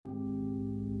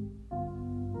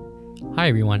Hi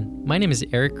everyone, my name is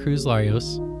Eric Cruz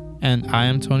Larios, And I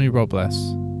am Tony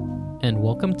Robles. and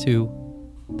welcome to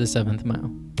The Seventh Mile.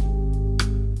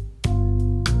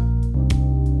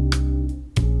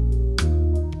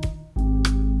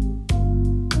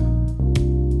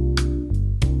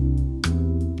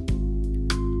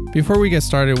 Before we get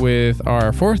started with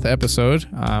our fourth episode,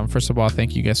 first of all,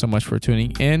 thank you guys so much for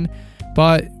tuning in.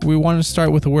 But we want to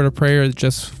start with a word of prayer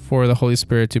just for the Holy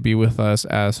Spirit to be with us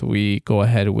as we go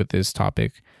ahead with this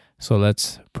topic. So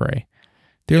let's pray.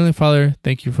 Dear Heavenly Father,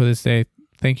 thank you for this day.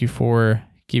 Thank you for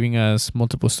giving us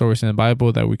multiple stories in the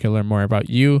Bible that we can learn more about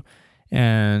you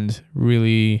and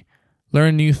really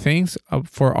learn new things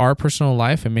for our personal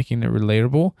life and making it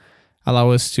relatable. Allow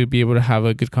us to be able to have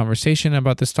a good conversation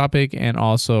about this topic, and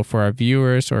also for our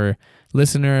viewers or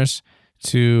listeners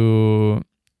to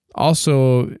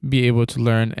also be able to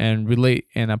learn and relate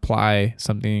and apply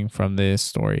something from this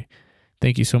story.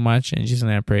 Thank you so much. In Jesus'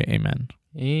 name I pray, amen.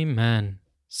 Amen.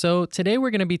 So today we're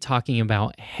going to be talking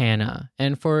about Hannah.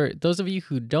 And for those of you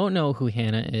who don't know who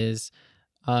Hannah is,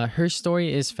 her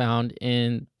story is found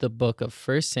in the book of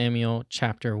 1 Samuel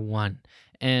chapter 1.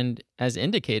 And as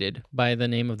indicated by the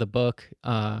name of the book,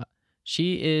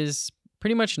 she is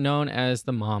pretty much known as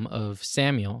the mom of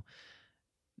Samuel.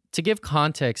 To give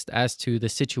context as to the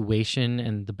situation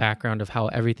and the background of how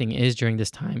everything is during this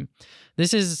time,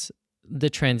 this is the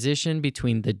transition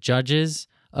between the judges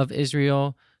of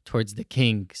Israel towards the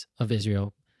kings of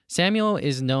Israel. Samuel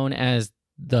is known as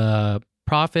the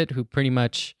prophet who pretty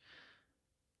much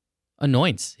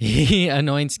anoints. He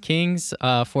anoints kings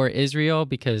for Israel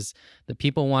because the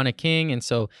people want a king. And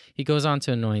so he goes on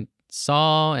to anoint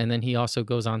Saul, and then he also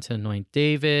goes on to anoint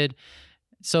David.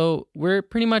 So we're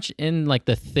pretty much in like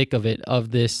the thick of it, of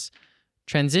this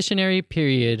transitionary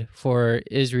period for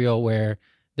Israel where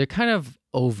they're kind of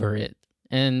over it.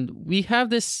 And we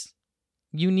have this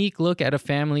unique look at a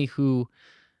family who,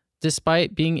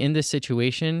 despite being in this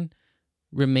situation,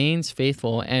 remains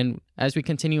faithful. And as we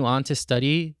continue on to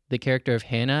study the character of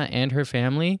Hannah and her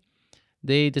family,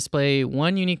 they display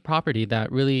one unique property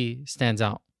that really stands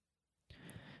out.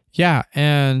 Yeah,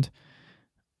 and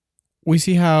we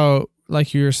see how,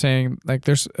 like you were saying, like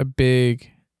there's a big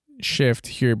shift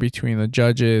here between the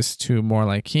judges to more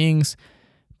like kings.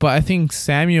 But I think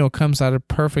Samuel comes at a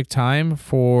perfect time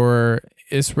for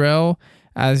Israel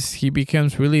as he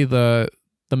becomes really the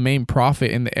main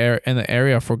prophet in the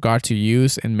area for God to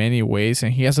use in many ways,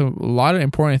 and he has a lot of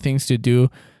important things to do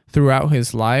throughout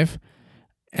his life.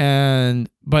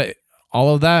 But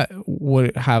all of that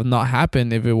would have not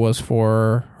happened if it was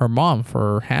for her mom,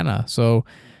 for Hannah. So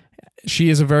she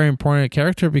is a very important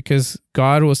character because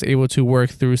God was able to work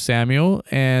through Samuel,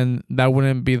 and that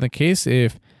wouldn't be the case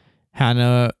if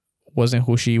Hannah wasn't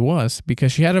who she was,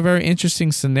 because she had a very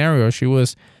interesting scenario. She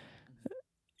was,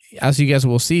 as you guys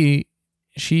will see,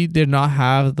 she did not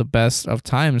have the best of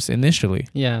times initially.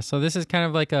 Yeah, so this is kind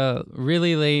of like a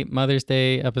really late Mother's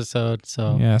Day episode.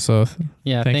 So yeah,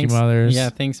 thank thanks, you, mothers. Yeah,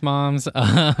 thanks, moms.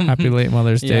 Happy late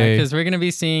Mother's Day. Yeah, because we're going to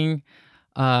be seeing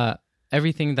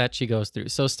everything that she goes through.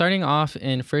 So starting off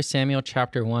in 1 Samuel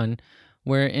chapter 1,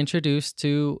 we're introduced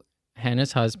to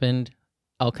Hannah's husband,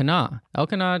 Elkanah.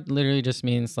 Elkanah literally just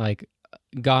means like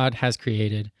God has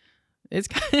created. It's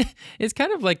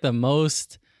kind of like the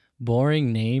most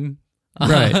boring name.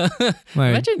 Right. Like,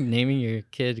 imagine naming your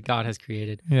kid God has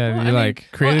created. Yeah, well, you're like,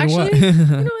 created actually,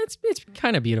 what? it's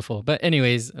kind of beautiful. But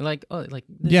anyways, like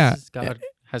this Yeah. is God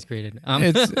has created.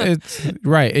 It's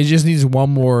right. It just needs one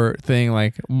more thing,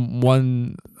 like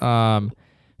one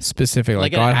specific,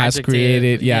 like God has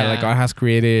created. Yeah, like God has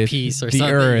created peace or the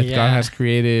something. earth. Yeah. God has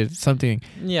created something.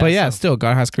 Yeah, but yeah, so, still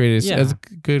God has created. Yeah. It's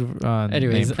a good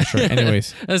anyways, name for sure.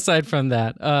 Anyways, aside from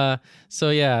that, so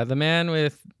yeah, the man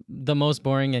with the most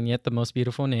boring and yet the most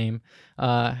beautiful name,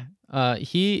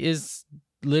 he is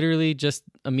literally just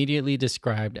immediately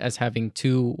described as having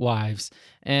two wives,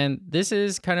 and this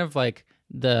is kind of like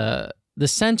the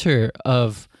center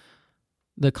of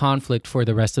the conflict for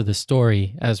the rest of the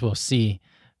story, as we'll see.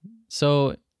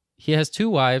 So he has two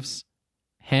wives,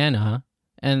 Hannah,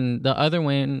 and the other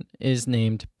one is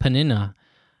named Peninnah.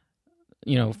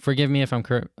 Forgive me if I'm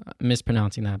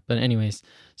mispronouncing that. But anyways,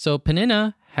 so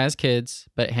Peninnah has kids,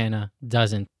 but Hannah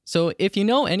doesn't. So if you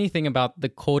know anything about the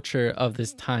culture of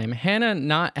this time, Hannah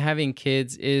not having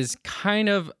kids is kind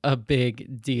of a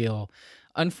big deal.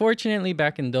 Unfortunately,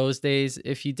 back in those days,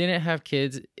 if you didn't have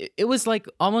kids, it was like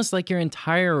almost like your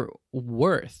entire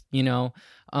worth,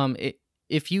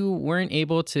 if you weren't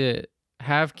able to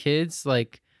have kids,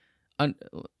 like,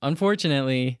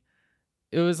 unfortunately,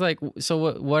 it was like,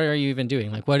 so what are you even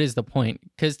doing? Like, what is the point?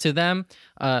 Because to them,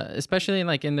 especially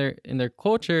like in their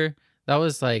culture, that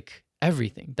was like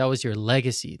everything. That was your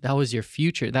legacy. That was your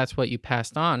future. That's what you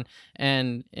passed on.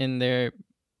 And in their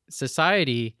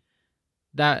society,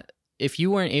 that if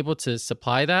you weren't able to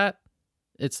supply that,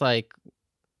 it's like,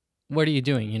 what are you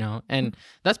doing, And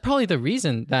that's probably the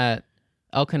reason that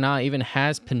Elkanah even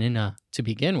has Peninnah to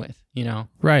begin with,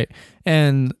 Right.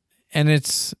 And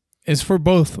it's for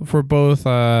both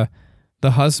the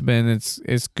husband.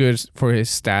 It's good for his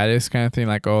status kind of thing,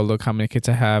 like, oh, look how many kids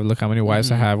I have, look how many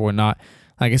wives I have or not.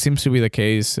 Like, it seems to be the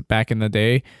case back in the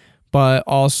day. But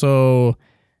also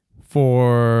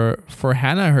for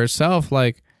Hannah herself,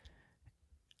 like,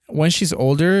 when she's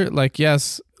older, like,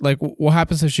 yes, like, what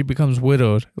happens if she becomes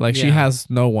widowed? Like, she has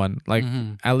no one. Like,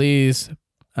 at least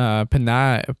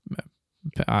Peninnah,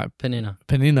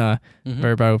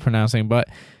 very bad with pronouncing, but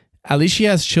at least she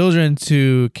has children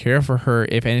to care for her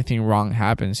if anything wrong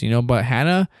happens, But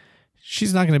Hannah,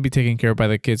 she's not going to be taken care of by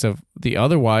the kids of the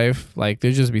other wife. Like,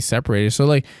 they'll just be separated. So,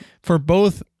 like, for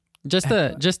both, just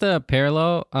a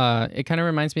parallel, it kind of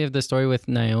reminds me of the story with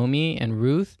Naomi and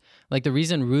Ruth. Like, the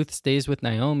reason Ruth stays with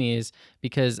Naomi is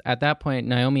because at that point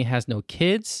Naomi has no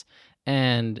kids,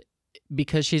 and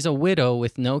because she's a widow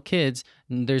with no kids,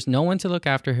 there's no one to look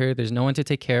after her, there's no one to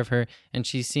take care of her, and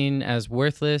she's seen as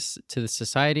worthless to the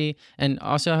society. And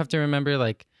also, I have to remember,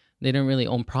 like, they don't really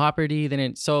own property,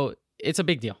 so it's a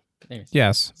big deal. Anyways,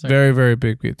 yes, sorry. Very, very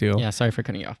big deal. Yeah, sorry for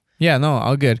cutting you off. Yeah, no,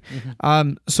 all good.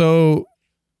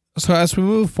 So as we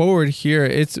move forward here,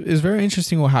 it's very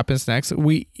interesting what happens next.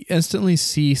 We instantly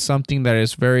see something that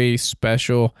is very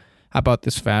special about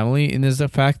this family, and is the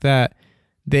fact that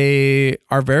they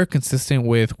are very consistent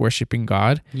with worshiping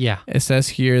God. Yeah. It says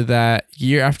here that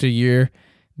year after year,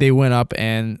 they went up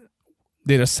and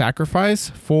did a sacrifice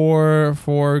for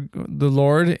the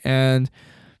Lord. And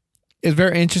it's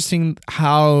very interesting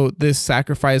how this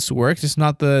sacrifice works. It's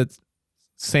not the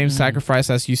same sacrifice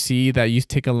as you see that you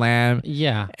take a lamb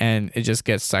and it just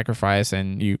gets sacrificed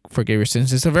and you forgive your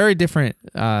sins. It's a very different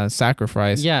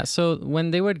sacrifice. Yeah, so when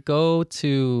they would go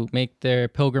to make their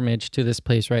pilgrimage to this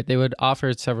place, right, they would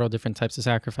offer several different types of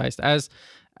sacrifice as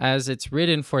it's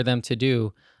written for them to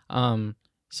do.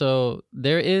 So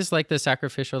there is like the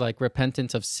sacrificial, like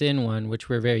repentance of sin one, which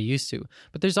we're very used to,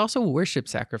 but there's also worship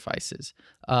sacrifices.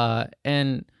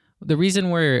 And the reason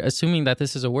we're assuming that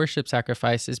this is a worship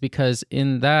sacrifice is because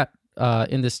in the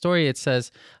story it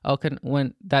says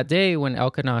when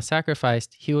Elkanah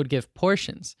sacrificed, he would give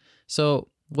portions. So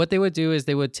what they would do is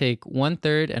they would take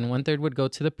 1/3, and 1/3 would go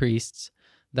to the priests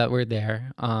that were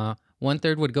there.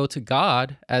 1/3 would go to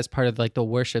God as part of like the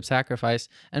worship sacrifice,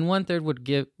 and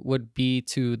 1/3 would be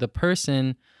to the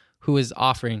person who is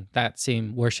offering that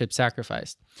same worship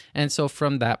sacrifice. And so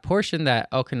from that portion that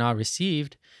Elkanah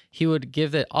received, he would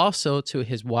give it also to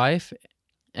his wife,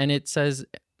 and it says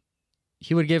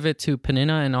he would give it to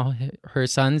Peninnah and all her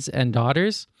sons and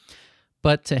daughters,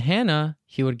 but to Hannah,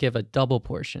 he would give a double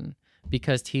portion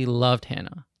because he loved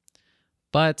Hannah.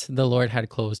 But the Lord had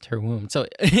closed her womb. So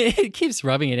it keeps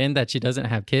rubbing it in that she doesn't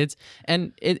have kids.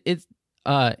 And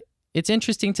it's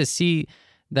interesting to see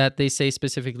that they say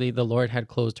specifically the Lord had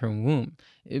closed her womb,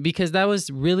 because that was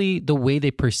really the way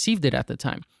they perceived it at the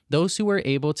time. Those who were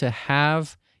able to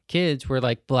have kids were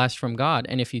like blessed from God.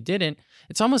 And if you didn't,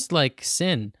 it's almost like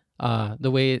sin,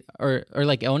 the way, or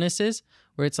like illnesses,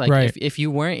 where it's like, right, if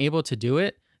you weren't able to do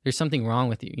it, there's something wrong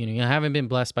with you. You haven't been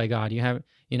blessed by God. You haven't,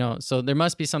 so there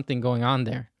must be something going on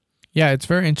there. Yeah, it's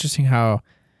very interesting how,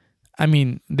 I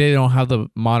mean, they don't have the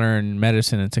modern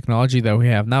medicine and technology that we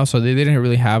have now, so they didn't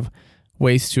really have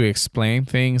ways to explain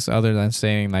things other than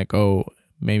saying like, oh,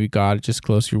 maybe God just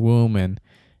closed your womb and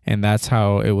that's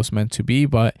how it was meant to be.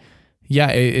 But yeah,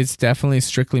 it's definitely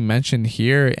strictly mentioned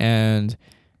here, and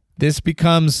this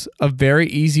becomes a very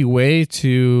easy way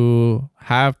to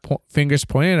have fingers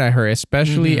pointed at her,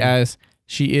 especially as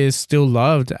she is still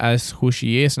loved as who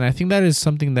she is. And I think that is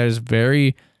something that is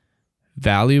very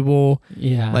valuable.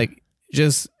 Yeah. Like,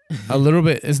 just a little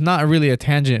bit, it's not really a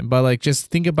tangent, but like, just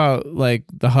think about like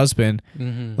the husband.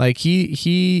 Like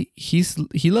he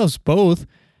loves both,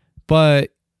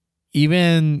 but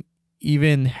even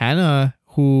Hannah,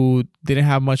 who didn't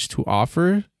have much to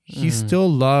offer, he still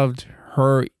loved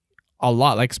her a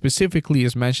lot. Like, specifically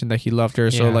is mentioned that he loved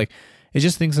her. So like, it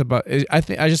just thinks about it.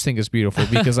 I just think it's beautiful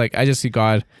because like, I just see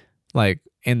God like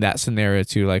in that scenario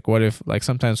too. Like, what if like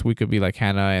sometimes we could be like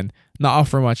Hannah and not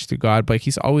offer much to God, but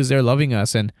he's always there loving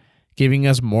us and giving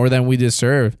us more than we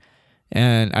deserve.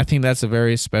 And I think that's a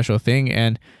very special thing.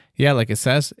 And yeah, like it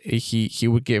says, he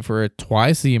would give her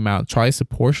twice the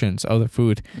portions of the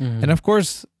food. And of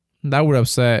course that would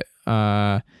upset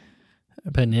Peninnah.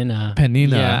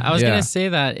 Yeah, I was gonna say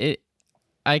that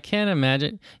I can't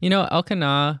imagine.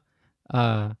 Elkanah,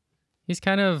 he's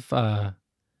kind of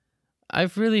I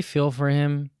really feel for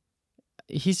him.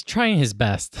 He's trying his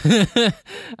best.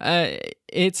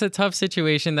 It's a tough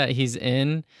situation that he's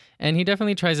in, and he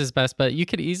definitely tries his best. But you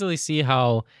could easily see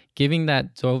how giving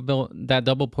that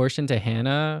double portion to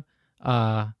Hannah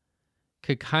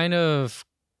could kind of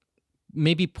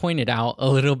maybe point it out a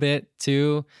little bit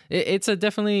too. It's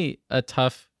definitely a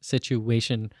tough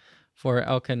situation for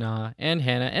Elkanah and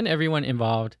Hannah and everyone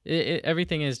involved.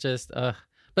 Everything is just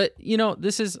but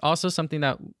this is also something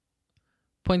that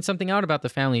points something out about the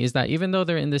family, is that even though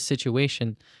they're in this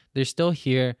situation, they're still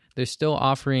here, they're still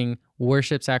offering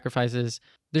worship sacrifices,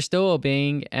 they're still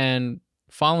obeying and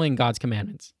following God's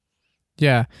commandments.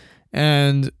 Yeah.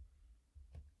 And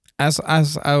as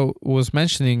I was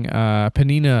mentioning,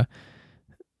 Penina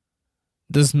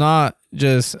does not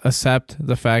just accept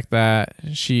the fact that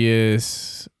she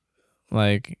is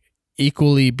like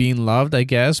equally being loved, I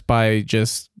guess, by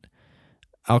just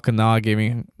Elkanah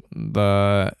giving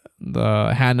the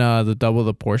Hannah the double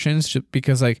the portions,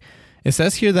 because like it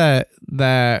says here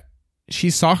that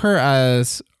she saw her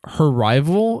as her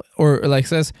rival, or like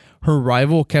says her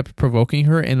rival kept provoking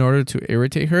her in order to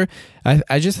irritate her.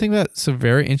 I just think that's a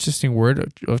very interesting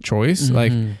word of choice. Mm-hmm.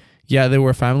 Like, yeah, they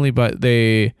were family, but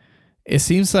it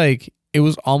seems like it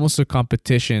was almost a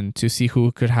competition to see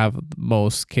who could have the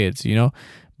most kids,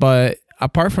 But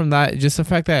apart from that, just the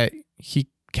fact that he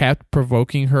kept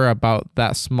provoking her about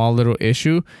that small little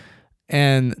issue.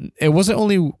 And it wasn't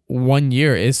only 1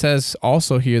 year. It says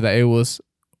also here that it was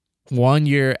 1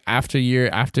 year after year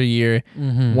after year,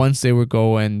 Mm-hmm. once they would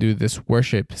go and do this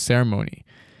worship ceremony.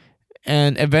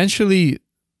 And eventually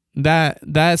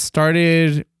that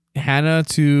started Hannah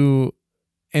to,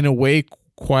 in a way,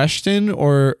 question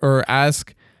or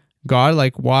ask God,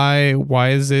 like, why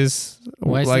is this?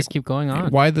 Why does like, this keep going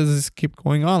on? Why does this keep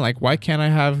going on? Like, why can't I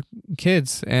have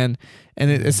kids? And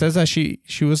it says that she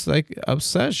was like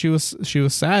upset. She was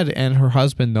sad, and her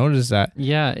husband noticed that.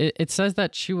 Yeah, it says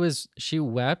that she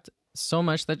wept so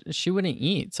much that she wouldn't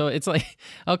eat. So it's like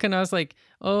Elkanah's like,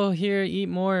 oh, here, eat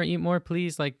more,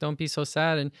 please. Like, don't be so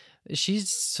sad. And she's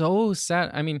so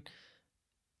sad. I mean,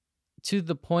 to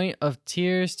the point of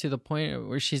tears, to the point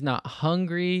where she's not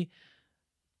hungry.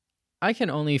 I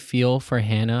can only feel for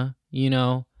Hannah,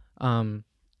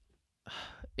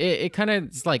 it kind of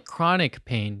is like chronic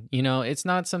pain, it's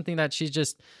not something that she's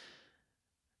just,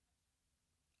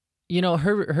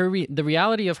 the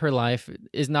reality of her life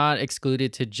is not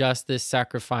excluded to just this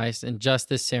sacrifice and just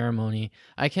this ceremony.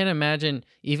 I can't imagine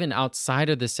even outside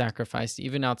of the sacrifice,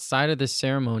 even outside of the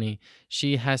ceremony,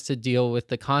 she has to deal with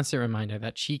the constant reminder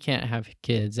that she can't have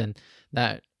kids and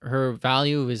that her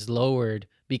value is lowered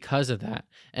because of that.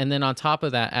 And then on top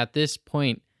of that, at this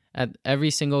point, at every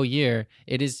single year,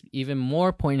 it is even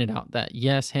more pointed out that,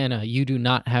 yes, Hannah, you do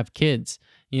not have kids.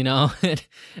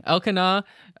 Elkanah,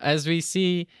 as we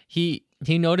see, he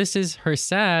notices her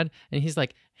sad, and he's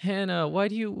like, Hannah, why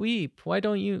do you weep? Why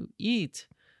don't you eat?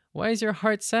 Why is your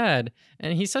heart sad?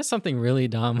 And he says something really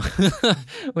dumb,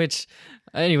 which,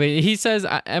 anyway, he says,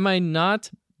 am I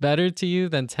not better to you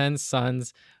than 10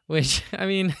 sons? Which, I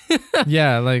mean,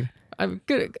 yeah, like, I'm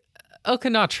good.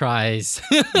 Elkanah tries.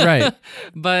 Right.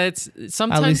 But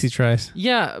sometimes, at least he tries.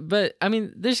 Yeah, but I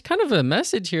mean, there's kind of a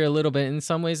message here a little bit. In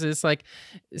some ways, it's like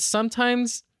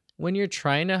sometimes when you're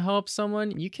trying to help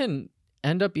someone, you can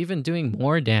end up even doing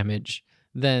more damage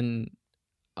than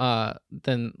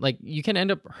like you can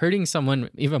end up hurting someone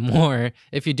even more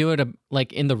if you do it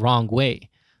like in the wrong way.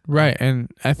 Right.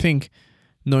 And I think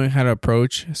knowing how to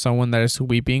approach someone that is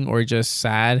weeping or just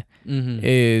sad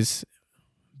is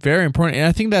very important. And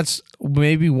I think that's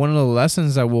maybe one of the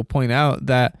lessons that we'll point out,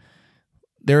 that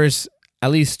there is at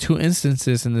least 2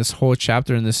 instances in this whole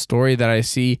chapter, in this story, that I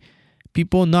see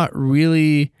people not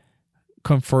really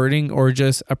comforting or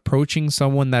just approaching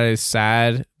someone that is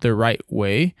sad the right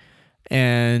way,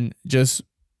 and just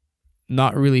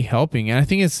not really helping. And I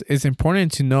think it's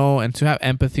important to know and to have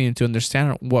empathy and to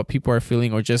understand what people are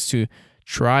feeling, or just to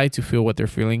try to feel what they're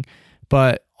feeling,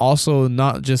 but also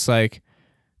not just like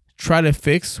try to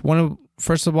fix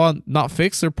first of all, not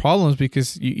fix their problems,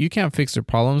 because you can't fix their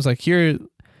problems. Like here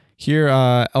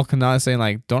Elkanah is saying,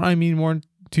 like, don't I mean more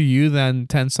to you than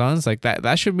 10 sons? Like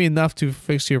that should be enough to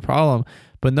fix your problem.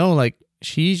 But no, like,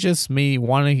 she just may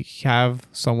want to have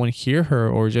someone hear her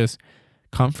or just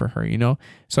comfort her,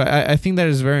 So I think that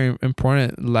is a very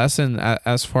important lesson,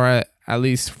 as far at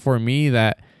least for me,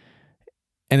 that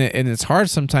and it's hard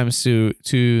sometimes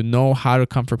to know how to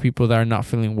comfort people that are not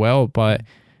feeling well, but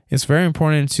it's very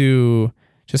important to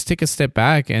just take a step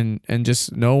back and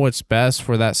just know what's best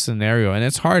for that scenario. And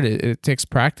it's hard. It takes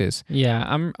practice. Yeah,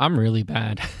 I'm really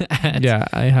bad at Yeah,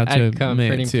 I have to at admit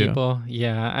comforting too. people.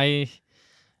 Yeah,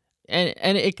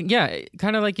 and it yeah,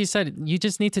 kind of like you said, you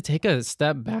just need to take a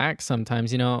step back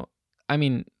sometimes. I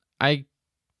mean, I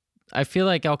feel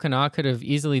like Elkanah could have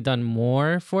easily done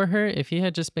more for her if he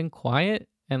had just been quiet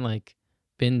and like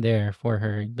been there for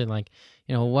her, been like,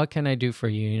 what can I do for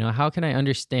you? How can I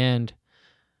understand?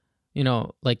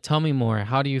 Like, tell me more.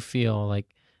 How do you feel? Like,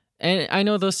 and I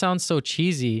know those sound so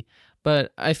cheesy,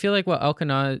 but I feel like what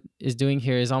Elkanah is doing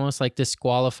here is almost like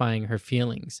disqualifying her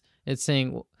feelings. It's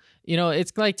saying,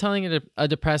 it's like telling a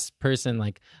depressed person,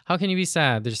 like, how can you be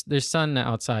sad? There's sun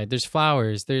outside. There's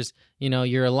flowers. There's,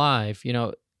 you're alive.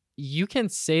 You can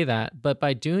say that, but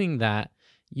by doing that,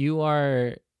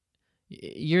 you're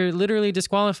literally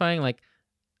disqualifying, like,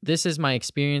 this is my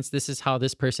experience. This is how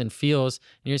this person feels.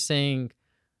 And you're saying,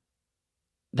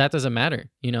 that doesn't matter,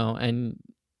 and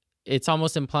it's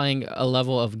almost implying a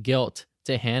level of guilt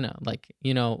to Hannah. Like,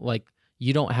 like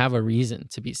you don't have a reason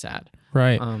to be sad.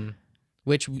 Right.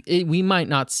 Which we might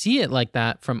not see it like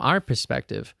that from our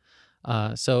perspective.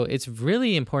 So it's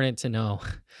really important to know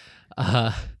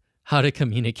how to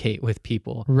communicate with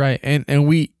people. Right. And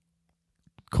we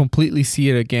completely see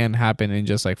it again happen in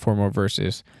just like 4 more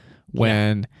verses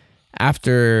when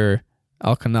after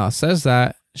Elkanah says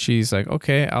that, she's like,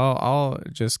 okay, I'll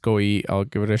just go eat. I'll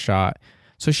give it a shot.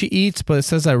 So she eats, but it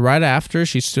says that right after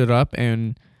she stood up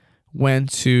and went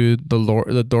to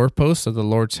the doorpost of the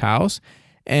Lord's house,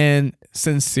 and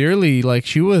sincerely, like,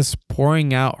 she was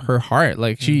pouring out her heart.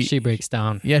 Like she breaks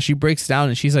down. Yeah, she breaks down,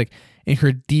 and she's like in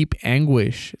her deep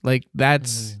anguish. Like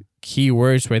that's key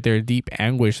words right there, deep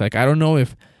anguish. Like I don't know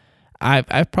if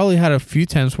I've probably had a few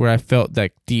times where I felt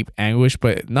that deep anguish,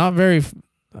 but not very.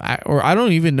 I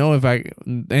don't even know if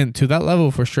and to that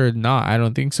level for sure not. I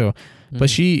don't think so. But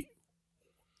she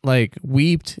like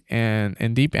wept and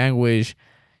in deep anguish.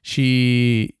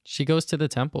 She goes to the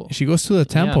temple. She goes to the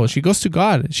temple. Yeah. She goes to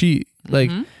God. She like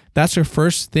that's her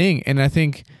first thing, and I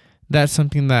think that's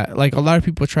something that like a lot of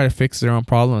people try to fix their own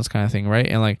problems, kind of thing, right?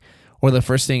 And like, or the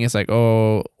first thing is like,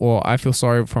 oh, well, I feel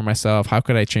sorry for myself. How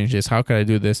could I change this? How could I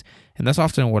do this? And that's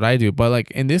often what I do. But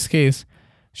like in this case,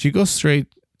 she goes straight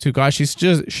to God.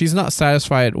 She's not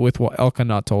satisfied with what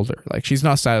Elkanah told her. Like she's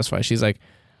not satisfied. She's like,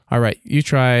 all right, you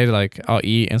tried, like I'll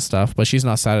eat and stuff, but she's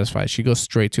not satisfied. She goes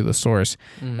straight to the source.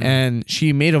 And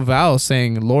she made a vow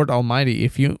saying, Lord Almighty,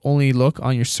 if you only look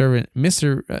on your servant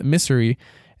misery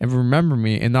and remember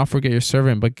me and not forget your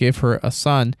servant, but give her a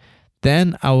son,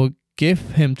 then I will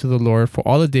give him to the Lord for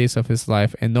all the days of his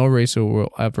life, and no razor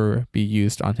will ever be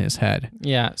used on his head.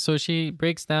 Yeah, so she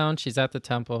breaks down, she's at the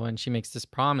temple, and she makes this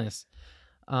promise.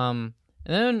 And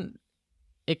then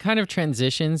it kind of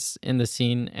transitions in the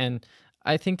scene, and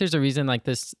I think there's a reason like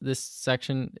this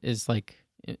section is like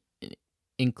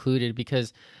included,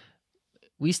 because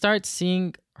we start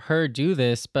seeing her do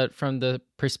this, but from the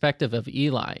perspective of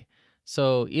Eli.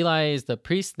 So Eli is the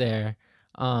priest there,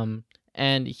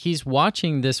 and he's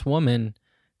watching this woman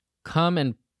come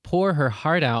and pour her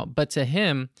heart out. But to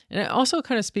him, and it also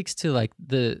kind of speaks to like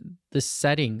the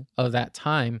setting of that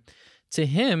time, to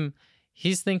him,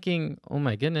 he's thinking, oh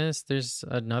my goodness, there's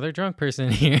another drunk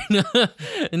person here.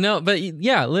 No, but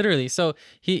yeah, literally. So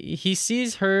he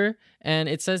sees her, and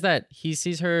it says that he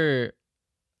sees her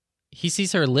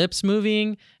lips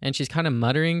moving, and she's kind of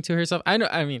muttering to herself.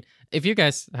 I mean, if you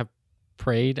guys have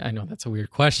prayed, I know that's a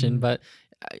weird question, but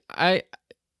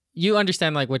you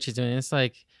understand like what she's doing. It's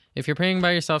like if you're praying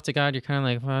by yourself to God, you're kind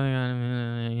of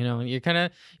like, you're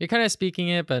kind of speaking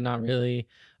it, but not really,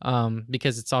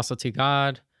 because it's also to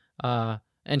God.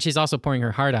 And she's also pouring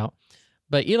her heart out.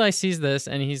 But Eli sees this,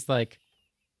 and he's like,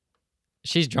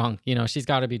 she's drunk, she's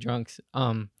got to be drunk.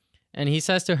 And he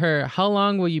says to her, how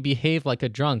long will you behave like a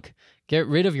drunk? Get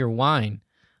rid of your wine.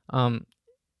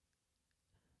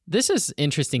 This is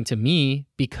interesting to me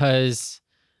because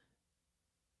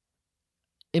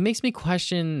it makes me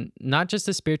question not just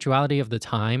the spirituality of the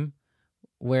time,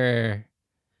 where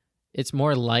it's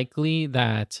more likely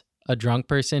that a drunk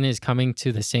person is coming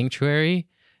to the sanctuary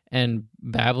and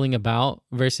babbling about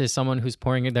versus someone who's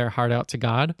pouring their heart out to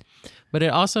God. But it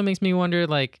also makes me wonder,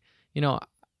 like,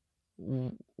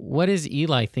 what is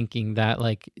Eli thinking, that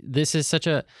like this is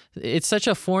it's such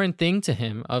a foreign thing to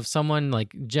him, of someone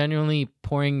like genuinely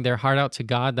pouring their heart out to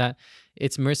God, that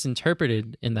it's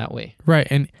misinterpreted in that way. Right.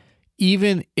 And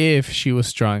even if she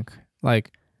was drunk,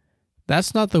 like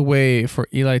that's not the way for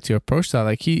Eli to approach that.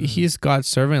 Like he's God's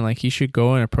servant. Like he should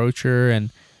go and approach her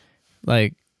and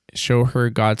like show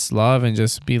her God's love and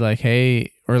just be like,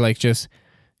 hey, or like just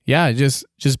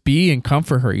just be and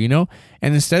comfort her, and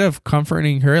instead of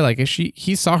comforting her, like if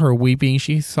he saw her weeping,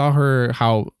 she saw her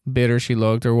how bitter she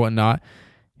looked or whatnot,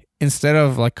 instead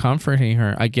of like comforting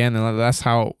her again, and that's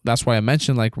why I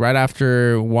mentioned, like right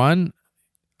after one,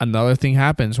 another thing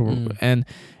happens,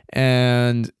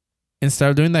 and instead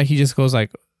of doing that, he just goes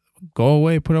like, go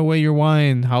away, put away your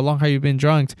wine, how long have you been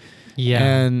drunk?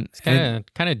 And it's kind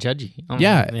of judgy.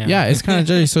 Yeah, it's kind of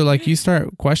judgy. So like you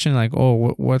start questioning like,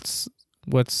 oh, what's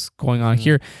going on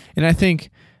here? And I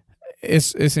think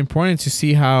it's important to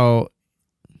see how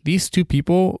these two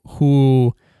people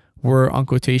who were, on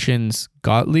quotations,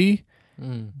 godly,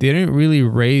 didn't really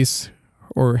raise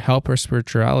or help her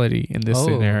spirituality in this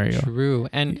scenario. True.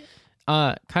 And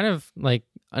kind of like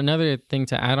another thing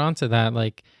to add on to that,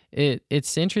 like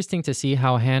it's interesting to see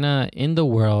how Hannah in the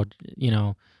world,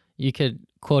 you could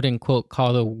quote unquote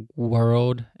call the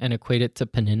world and equate it to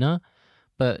Peninnah,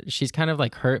 but she's kind of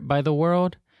like hurt by the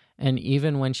world. And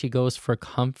even when she goes for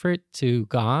comfort to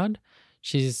God,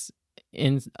 she's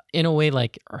in a way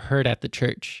like hurt at the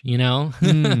church,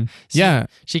 Yeah.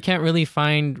 She can't really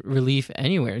find relief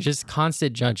anywhere. It's just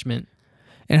constant judgment.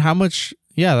 And how much,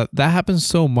 that happens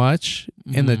so much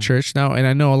in the church now. And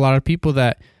I know a lot of people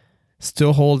that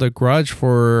still hold a grudge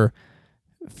for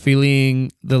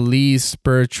feeling the least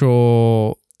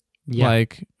spiritual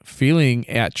like feeling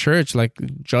at church, like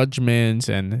judgments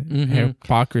and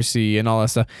hypocrisy and all that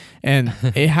stuff. And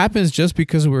it happens just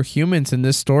because we're humans. In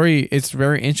this story, it's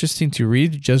very interesting to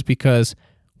read just because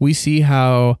we see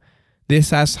how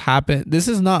this has happened. This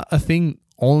is not a thing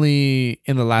only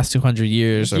in the last 200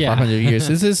 years or 500 years.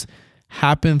 This has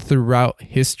happened throughout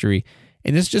history,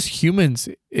 and it's just humans.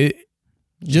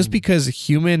 Just because a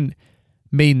human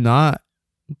may not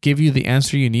give you the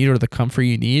answer you need or the comfort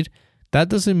you need, that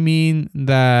doesn't mean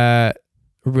that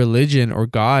religion or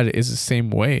God is the same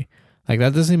way. Like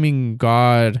that doesn't mean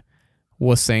God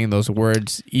was saying those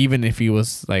words, even if he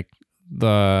was like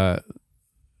the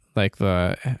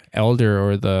elder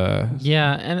or the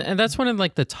and that's one of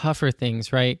like the tougher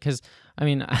things, right? Because I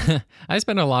mean, I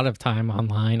spend a lot of time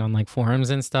online on like forums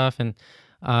and stuff, and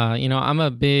I'm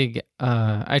a big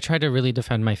I try to really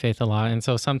defend my faith a lot, and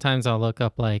so sometimes I'll look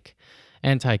up like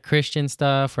anti-Christian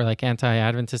stuff or like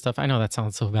anti-Adventist stuff. I know that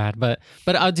sounds so bad, but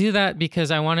I'll do that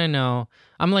because I want to know.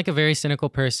 I'm like a very cynical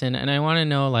person, and I want to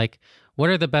know like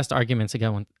what are the best arguments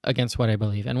against what I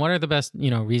believe, and what are the best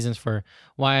reasons for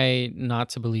why not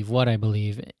to believe what I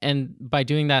believe. And by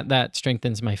doing that, that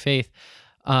strengthens my faith.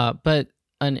 But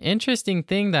an interesting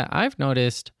thing that I've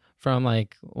noticed from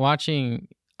like watching,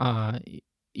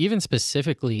 even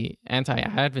specifically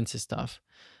anti-Adventist stuff,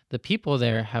 the people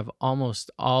there have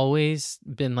almost always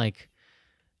been like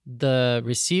the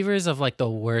receivers of like the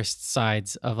worst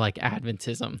sides of like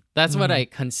Adventism. That's what I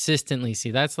consistently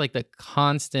see. That's like the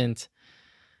constant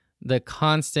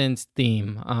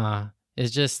theme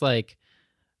is just like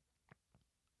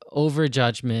over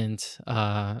judgment,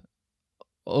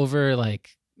 over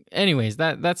like, anyways,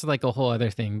 that's like a whole other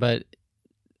thing. But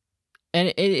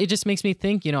and it just makes me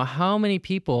think, how many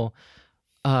people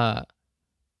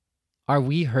are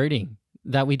we hurting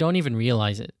that we don't even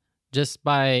realize it, just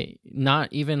by not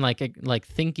even like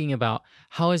thinking about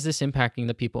how is this impacting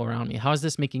the people around me? How is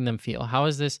this making them feel? How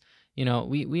is this,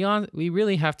 we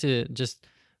really have to just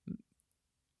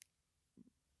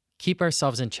keep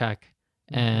ourselves in check.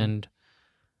 And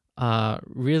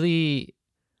really,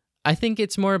 I think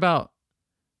it's more about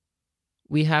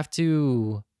we have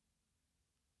to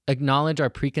acknowledge our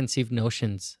preconceived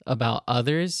notions about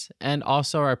others, and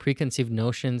also our preconceived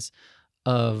notions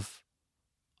of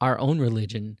our own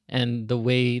religion and the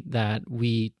way that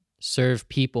we serve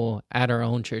people at our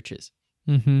own churches.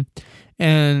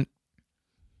 And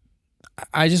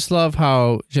I just love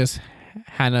how just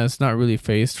Hannah's not really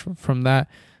phased from that.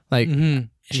 Like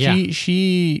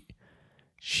she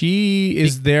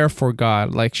is there for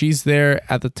God. Like she's there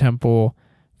at the temple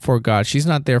for God. She's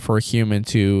not there for a human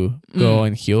to go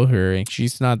and heal her. And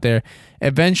she's not there.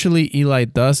 Eventually Eli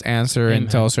does answer and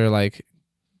tells her like,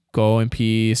 go in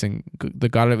peace, and the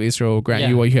God of Israel will grant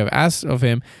you what you have asked of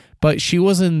him. But she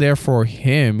wasn't there for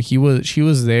him. She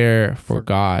was there for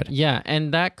God. Yeah,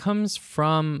 and that comes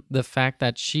from the fact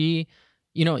that she,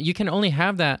 you can only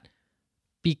have that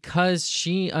because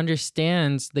she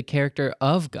understands the character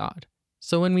of God.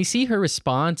 So when we see her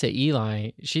respond to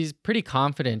Eli, she's pretty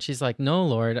confident. She's like, "No,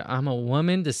 Lord, I'm a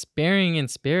woman despairing in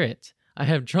spirit. I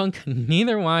have drunk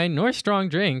neither wine nor strong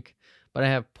drink, but I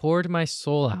have poured my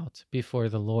soul out before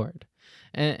the Lord."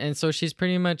 And so she's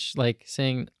pretty much like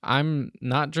saying, I'm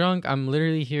not drunk. I'm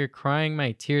literally here crying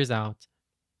my tears out.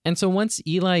 And so once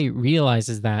Eli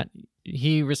realizes that,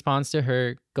 he responds to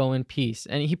her, "Go in peace."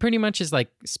 And he pretty much is like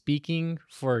speaking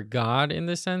for God in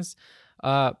this sense,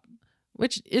 uh,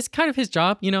 which is kind of his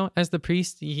job, as the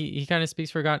priest. He kind of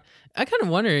speaks for God. I kind of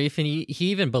wonder if he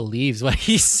even believes what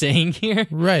he's saying here.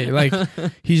 Right. Like,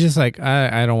 he's just like,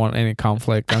 I don't want any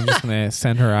conflict. I'm just going to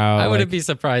send her out. I wouldn't be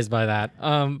surprised by that.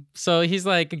 So he's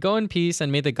like, "Go in peace,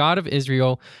 and may the God of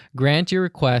Israel grant your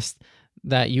request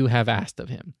that you have asked of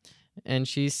him." And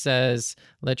she says,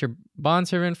 "Let your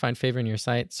bondservant find favor in your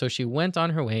sight." So she went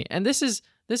on her way. And this is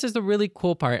the really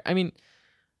cool part. I mean,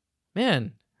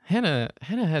 man, Hannah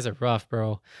has it rough,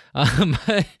 bro.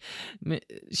 But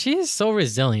she is so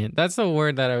resilient. That's the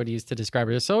word that I would use to describe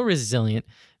her. So resilient,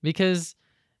 because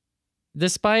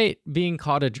despite being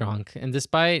called a drunk, and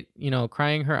despite,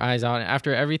 crying her eyes out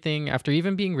after everything, after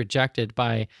even being rejected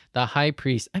by the high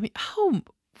priest. We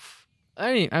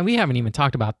haven't even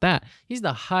talked about that. He's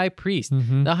the high priest.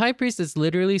 Mm-hmm. The high priest is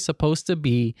literally supposed to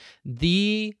be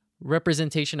the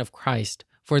representation of Christ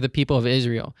for the people of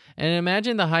Israel. And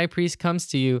imagine the high priest comes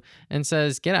to you and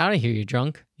says, "Get out of here, you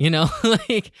drunk."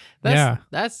 Like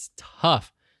that's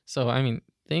tough. So, I mean,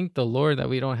 thank the Lord that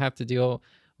we don't have to deal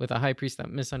with a high priest that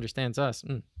misunderstands us.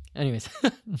 Anyways,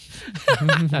 I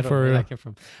don't know where that came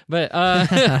from. But,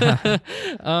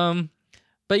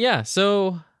 but yeah,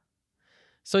 so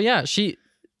yeah, she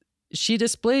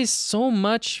displays so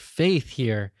much faith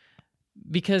here,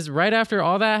 because right after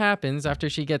all that happens, after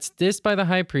she gets dissed by the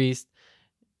high priest,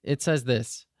 it says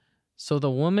this: "So the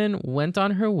woman went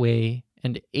on her way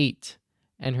and ate,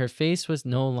 and her face was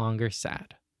no longer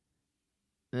sad."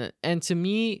 And to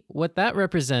me, what that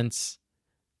represents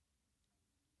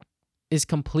is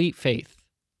complete faith.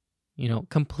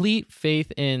 Complete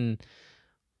faith in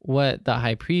what the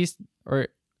high priest, or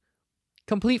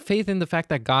complete faith in the fact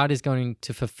that God is going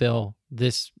to fulfill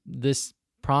this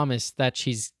promise that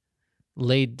she's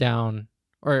laid down,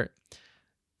 or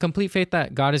complete faith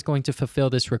that God is going to fulfill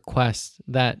this request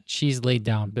that she's laid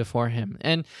down before him.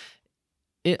 And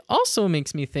it also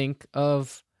makes me think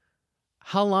of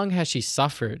how long has she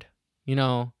suffered,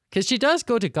 because she does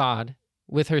go to God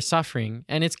with her suffering,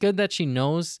 and it's good that she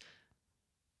knows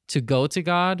to go to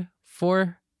God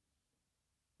for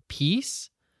peace.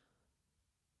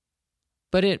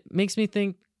 But it makes me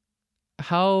think,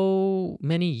 how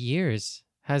many years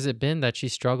has it been that she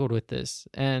struggled with this?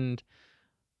 And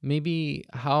maybe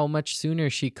how much sooner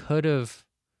she could have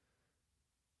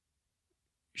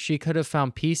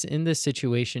found peace in this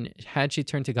situation had she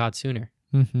turned to God sooner.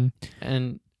 Mm-hmm.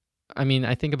 And I mean,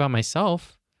 I think about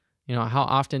myself, how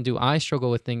often do I struggle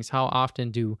with things? How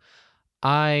often do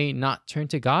I not turn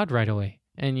to God right away?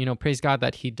 And, praise God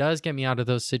that he does get me out of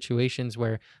those situations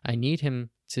where I need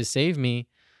him to save me.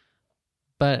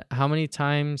 But how many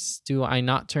times do I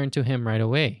not turn to him right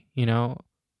away?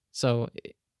 So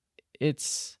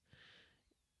it's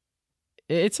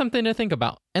something to think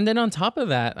about. And then on top of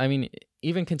that, I mean,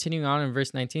 even continuing on in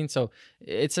verse 19, so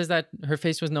it says that her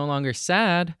face was no longer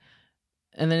sad.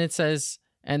 And then it says,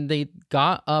 "And they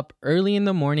got up early in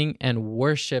the morning and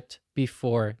worshiped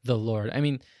before the Lord." I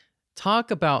mean,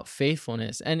 talk about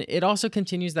faithfulness. And it also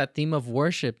continues that theme of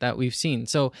worship that we've seen.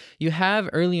 So you have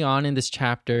early on in this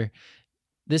chapter,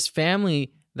 this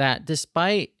family that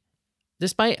despite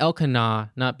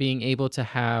Elkanah not being able to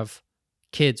have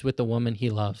kids with the woman he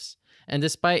loves, and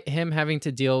despite him having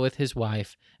to deal with his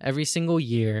wife every single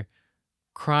year,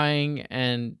 crying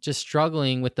and just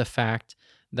struggling with the fact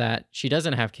that she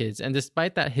doesn't have kids, and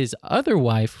despite that his other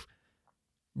wife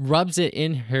rubs it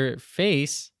in her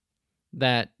face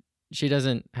that she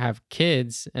doesn't have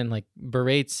kids and like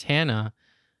berates Hannah,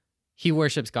 he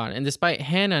worships God. And despite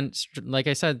Hannah, like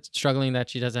I said, struggling that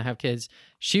she doesn't have kids,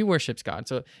 she worships God.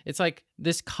 So it's like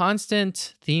this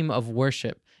constant theme of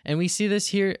worship. And we see this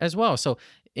here as well. So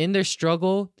in their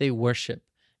struggle, they worship.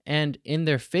 And in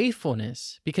their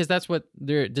faithfulness, because that's what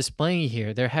they're displaying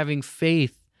here, they're having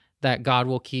faith that God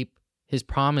will keep his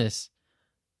promise.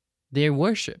 They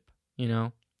worship,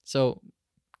 So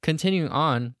continuing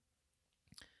on,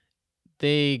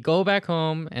 they go back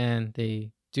home and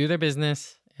they do their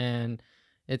business. And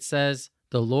it says,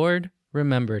 "The Lord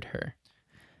remembered her."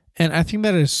 And I think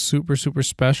that is super, super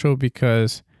special,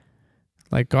 because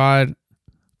like God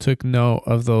took note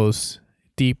of those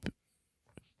deep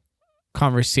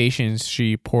conversations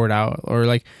she poured out, or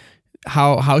like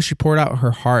how she poured out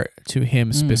her heart to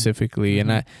him specifically. Mm-hmm.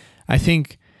 And I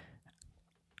think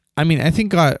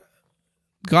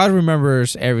God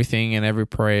remembers everything and every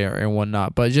prayer and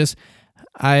whatnot, but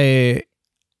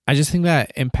I just think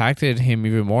that impacted him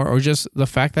even more, or just the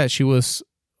fact that she was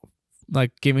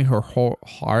like giving her whole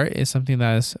heart is something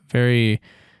that is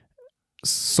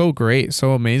so great,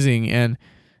 so amazing. And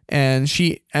and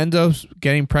she ends up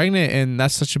getting pregnant, and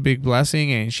that's such a big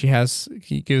blessing. And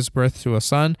he gives birth to a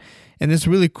son, and it's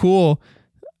really cool.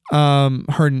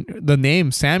 The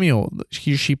name Samuel,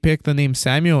 she picked the name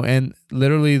Samuel, and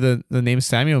literally the name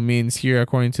Samuel means here,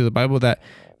 according to the Bible, that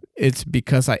it's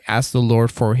because I asked the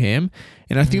Lord for him.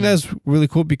 And I think that's really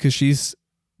cool because she's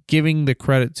giving the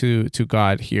credit to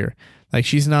God here. Like,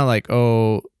 she's not like,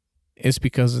 oh, it's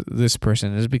because of this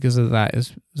person, it's because of that,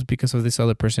 it's because of this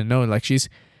other person. No, like she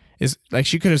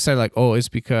could have said like, oh, it's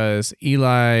because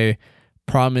Eli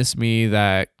promised me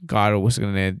that God was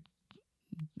gonna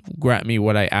grant me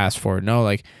what I asked for. No,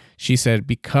 like she said,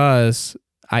 because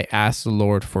I asked the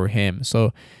Lord for him.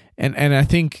 So and I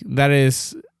think that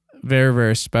is very,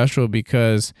 very special,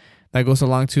 because that goes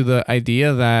along to the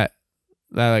idea that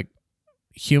like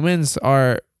humans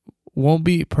won't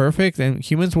be perfect, and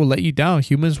humans will let you down.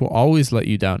 Humans will always let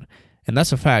you down. And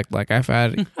that's a fact. Like, I've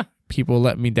had people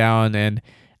let me down, and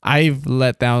I've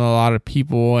let down a lot of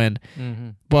people, and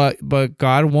but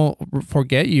God won't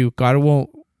forget you. God won't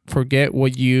forget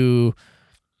what you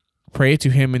pray to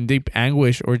him in deep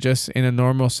anguish or just in a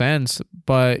normal sense,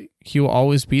 but he will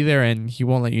always be there, and he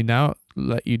won't let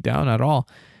you down at all.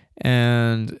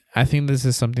 And I think this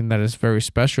is something that is very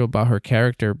special about her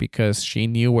character, because she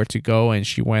knew where to go, and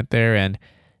she went there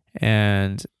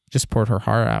and just poured her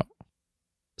heart out.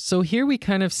 So here we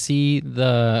kind of see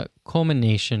the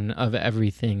culmination of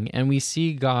everything, and we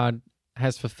see God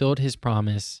has fulfilled his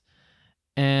promise,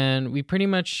 and we pretty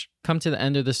much come to the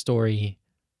end of the story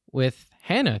with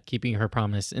Hannah keeping her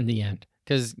promise in the end,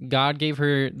 because God gave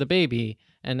her the baby,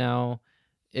 and now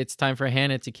it's time for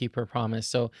Hannah to keep her promise.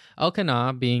 So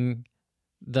Elkanah, being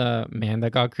the man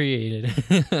that God created,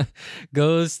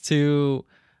 goes to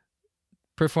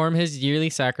perform his yearly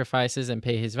sacrifices and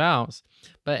pay his vows.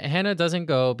 But Hannah doesn't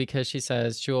go because she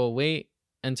says she'll wait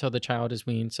until the child is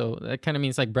weaned. So that kind of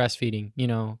means like breastfeeding,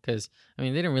 because, I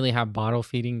mean, they didn't really have bottle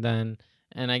feeding then.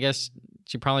 And I guess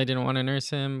she probably didn't want to nurse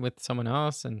him with someone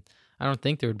else. And I don't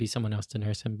think there would be someone else to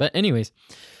nurse him. But anyways,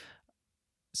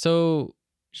 so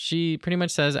she pretty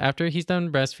much says, after he's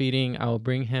done breastfeeding, I will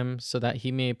bring him so that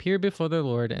he may appear before the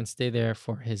Lord and stay there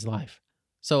for his life.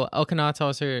 So Elkanah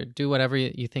tells her, do whatever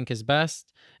you think is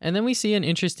best. And then we see an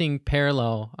interesting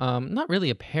parallel. Not really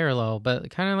a parallel, but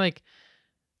kind of like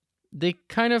they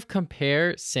kind of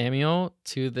compare Samuel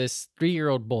to this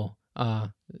 3-year-old bull.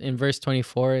 In verse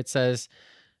 24, it says,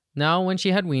 now when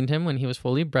she had weaned him, when he was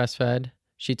fully breastfed,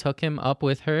 she took him up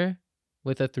with her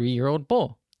with a 3-year-old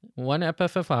bull, 1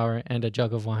 ephah of flour, and a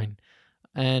jug of wine,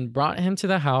 and brought him to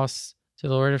the house to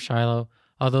the Lord of Shiloh,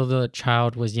 although the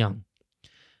child was young.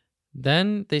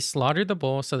 Then they slaughtered the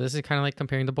bull. So this is kind of like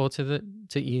comparing the bull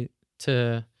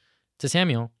to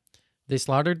Samuel. They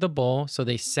slaughtered the bull, so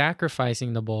they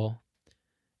sacrificing the bull,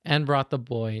 and brought the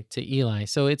boy to Eli.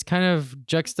 So it's kind of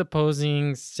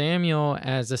juxtaposing Samuel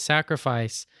as a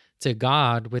sacrifice to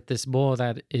God with this bull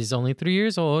that is only 3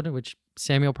 years old, which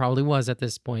Samuel probably was at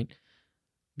this point,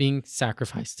 being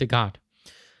sacrificed to God.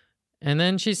 And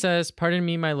then she says, pardon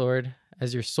me, my Lord,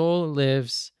 as your soul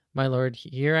lives, my Lord,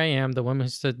 here I am, the woman who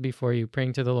stood before you,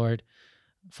 praying to the Lord.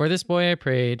 For this boy I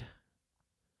prayed,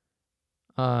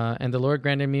 and the Lord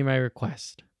granted me my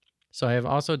request. So I have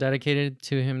also dedicated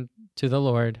to him to the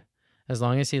Lord, as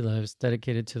long as he lives,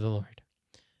 dedicated to the Lord.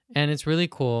 And it's really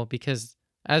cool because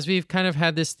as we've kind of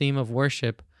had this theme of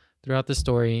worship throughout the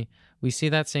story, we see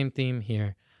that same theme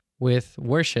here with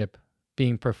worship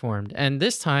being performed. And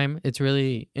this time it's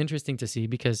really interesting to see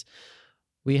because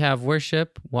we have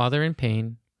worship while they're in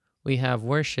pain. We have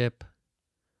worship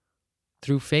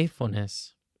through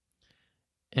faithfulness.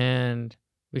 And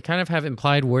we kind of have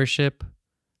implied worship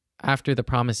after the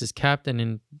promise is kept and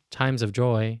in times of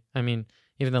joy. I mean,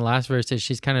 even the last verses,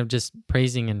 she's kind of just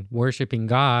praising and worshiping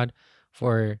God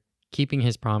for keeping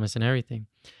his promise and everything.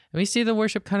 And we see the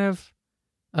worship kind of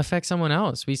affect someone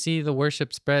else. We see the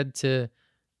worship spread to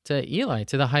Eli,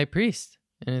 to the high priest.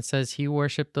 And it says he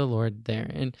worshiped the Lord there.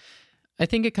 And I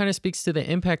think it kind of speaks to the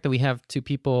impact that we have to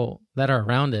people that are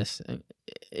around us.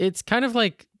 It's kind of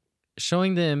like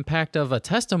showing the impact of a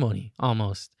testimony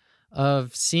almost,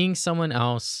 of seeing someone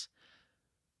else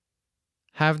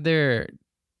have their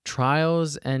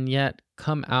trials and yet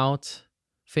come out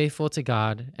faithful to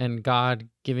God and God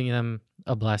giving them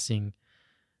a blessing.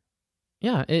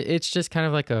 Yeah, it's just kind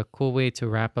of like a cool way to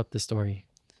wrap up the story.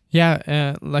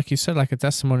 Yeah, like you said, like a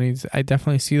testimony, I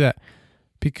definitely see that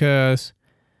because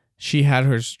she had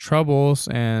her troubles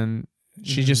and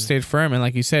she just stayed firm. And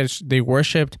like you said, they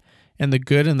worshipped in the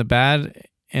good and the bad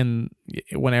and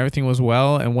when everything was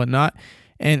well and whatnot.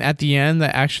 And at the end,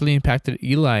 that actually impacted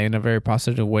Eli in a very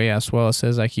positive way as well. It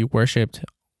says like he worshipped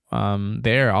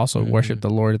there, also worship the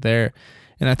Lord there.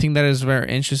 And I think that is very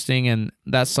interesting, and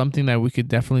that's something that we could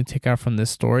definitely take out from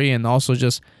this story. And also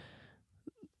just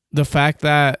the fact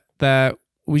that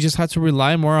we just have to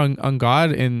rely more on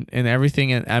God in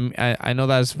everything. And I know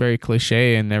that's very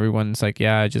cliche, and everyone's like,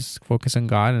 yeah, just focus on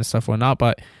God and stuff, whatnot.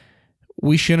 But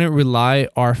we shouldn't rely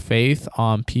our faith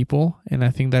on people. And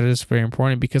I think that is very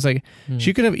important, because like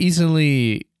she could have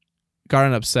easily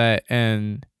gotten upset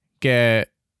and get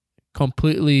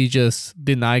completely just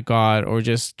deny God, or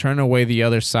just turn away the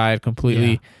other side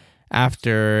completely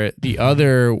after the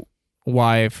other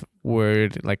wife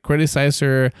would like criticize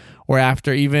her, or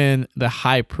after even the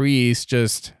high priest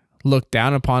just looked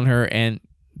down upon her and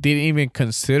didn't even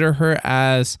consider her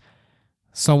as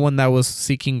someone that was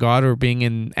seeking God or being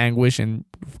in anguish and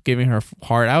giving her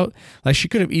heart out. Like, she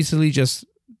could have easily just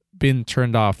been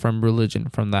turned off from religion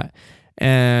from that.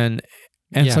 And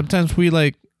sometimes we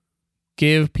like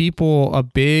give people a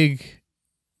big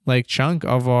like chunk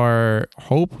of our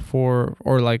hope for,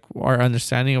 or like our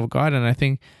understanding of God. And I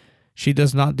think she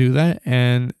does not do that.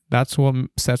 And that's what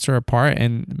sets her apart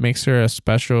and makes her a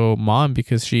special mom,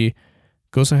 because she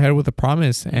goes ahead with a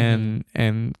promise and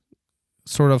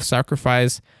sort of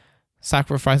sacrifices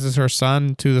her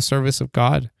son to the service of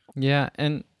God. Yeah.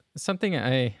 And something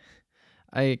I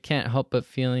can't help but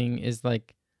feeling is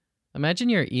like, imagine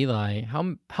you're Eli.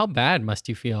 How bad must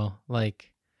you feel?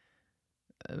 Like,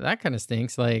 that kind of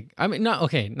stinks. Like, I mean,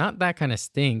 not that kind of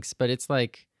stinks, but it's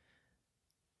like,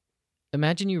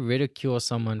 imagine you ridicule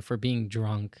someone for being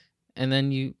drunk, and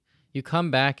then you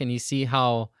come back and you see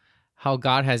how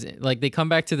God has, like, they come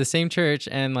back to the same church,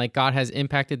 and like God has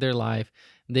impacted their life.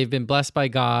 They've been blessed by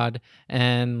God,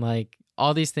 and like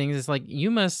all these things. It's like,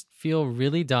 you must feel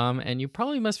really dumb, and you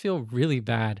probably must feel really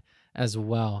bad as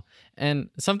well. And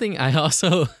something I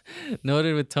also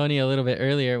noted with Tony a little bit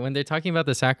earlier, when they're talking about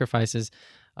the sacrifices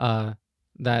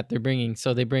that they're bringing.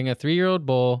 So they bring a 3-year-old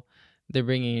bull, they're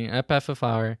bringing a puff of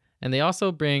flour, and they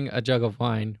also bring a jug of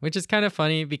wine, which is kind of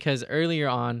funny, because earlier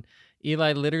on,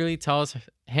 Eli literally tells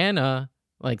Hannah,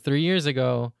 like 3 years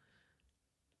ago,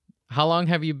 how long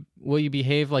will you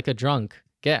behave like a drunk?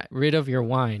 Get rid of your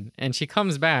wine. And she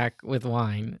comes back with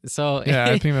wine. So yeah,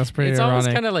 I think that's pretty it's ironic.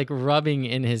 almost kind of like rubbing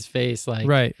in his face, like,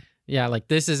 right. Yeah, like,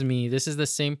 this is me. This is the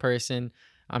same person.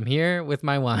 I'm here with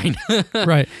my wine.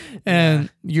 Right. And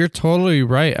you're totally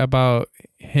right about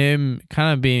him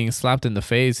kind of being slapped in the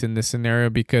face in this scenario,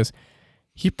 because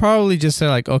he probably just said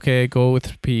like, okay, go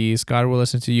with peace. God will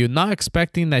listen to you. Not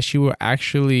expecting that she will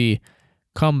actually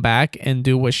come back and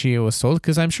do what she was told.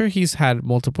 Because I'm sure he's had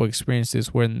multiple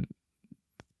experiences when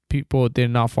people did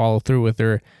not follow through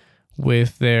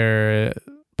with their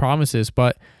promises.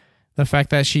 But the fact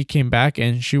that she came back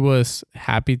and she was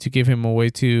happy to give him away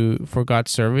for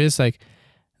God's service, like,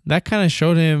 that kind of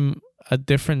showed him a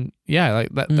different,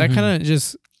 that kind of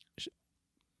just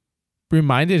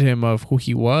reminded him of who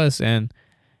he was,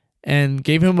 and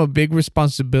gave him a big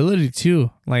responsibility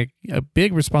too, like a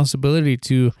big responsibility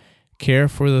to care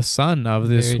for the son of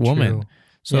this woman. True.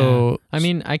 So I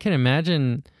mean, I can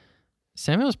imagine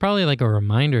Samuel's probably like a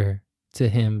reminder to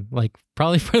him, like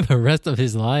probably for the rest of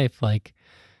his life, like,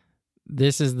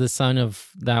 this is the son of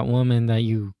that woman that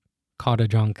you caught a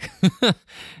drunk.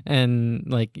 And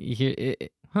like, here,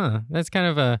 that's kind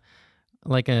of a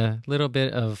little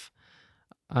bit of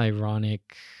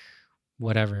ironic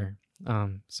whatever.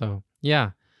 So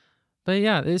yeah. But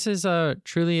yeah, this is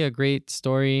truly a great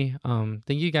story. Thank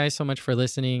you guys so much for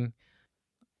listening.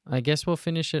 I guess we'll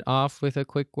finish it off with a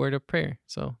quick word of prayer.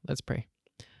 So let's pray.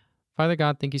 Father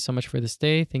God, thank you so much for this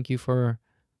day. Thank you for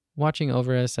watching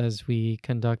over us as we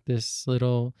conduct this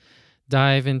little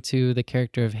dive into the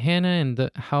character of Hannah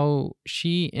and how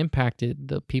she impacted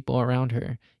the people around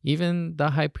her, even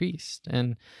the high priest.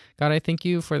 And God, I thank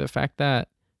you for the fact that,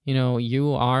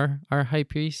 you are our high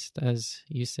priest, as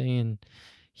you say in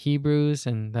Hebrews,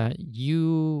 and that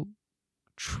you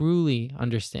truly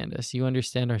understand us. You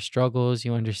understand our struggles.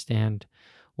 You understand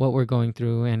what we're going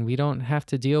through, and we don't have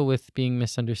to deal with being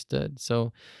misunderstood.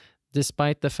 So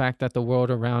despite the fact that the world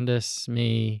around us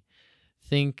may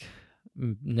think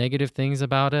negative things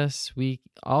about us, we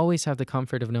always have the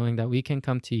comfort of knowing that we can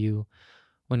come to you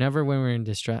when we're in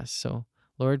distress. So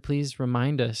Lord, please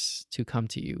remind us to come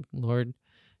to you, Lord,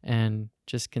 and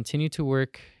just continue to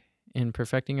work in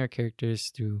perfecting our characters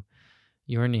through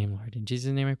your name, Lord. In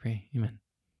Jesus' name I pray. Amen.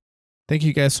 Thank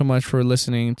you guys so much for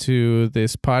listening to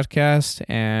this podcast.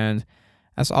 And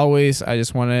as always, I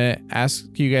just want to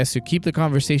ask you guys to keep the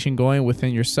conversation going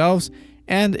within yourselves.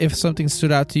 And if something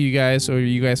stood out to you guys, or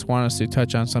you guys want us to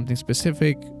touch on something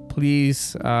specific, please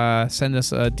send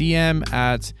us a DM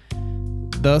at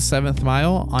The Seventh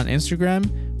Mile on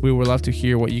Instagram. We would love to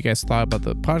hear what you guys thought about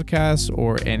the podcast,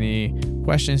 or any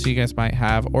questions you guys might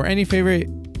have, or any favorite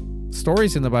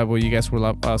stories in the Bible you guys would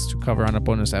love us to cover on a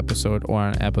bonus episode or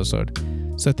an episode.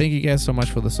 So thank you guys so much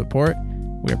for the support.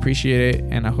 We appreciate it,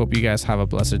 and I hope you guys have a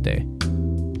blessed day.